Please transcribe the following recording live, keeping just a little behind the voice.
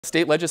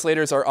State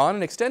legislators are on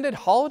an extended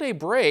holiday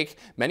break.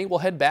 Many will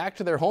head back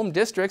to their home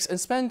districts and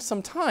spend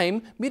some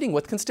time meeting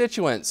with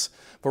constituents.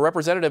 For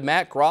Representative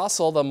Matt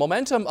Grossell, the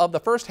momentum of the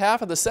first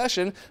half of the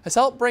session has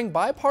helped bring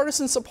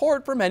bipartisan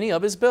support for many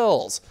of his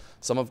bills.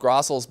 Some of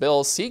Grossell's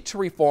bills seek to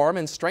reform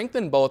and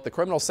strengthen both the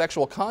criminal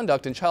sexual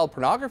conduct and child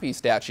pornography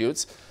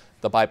statutes.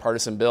 The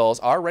bipartisan bills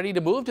are ready to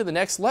move to the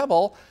next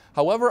level.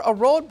 However, a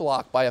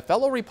roadblock by a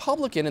fellow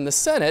Republican in the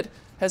Senate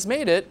has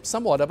made it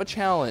somewhat of a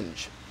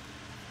challenge.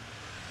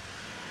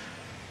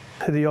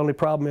 The only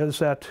problem is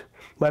that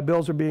my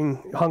bills are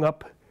being hung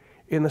up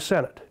in the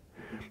Senate,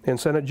 in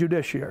Senate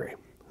Judiciary.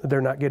 They're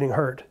not getting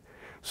heard.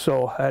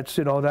 So that's,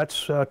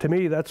 that's to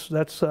me, that's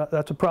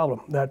a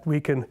problem that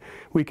we can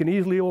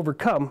easily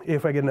overcome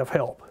if I get enough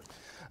help.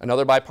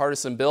 Another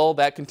bipartisan bill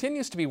that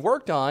continues to be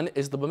worked on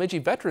is the Bemidji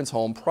Veterans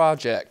Home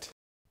project.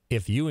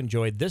 If you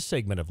enjoyed this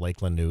segment of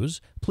Lakeland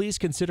News, please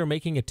consider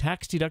making a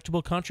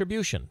tax-deductible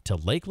contribution to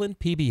Lakeland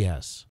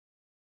PBS.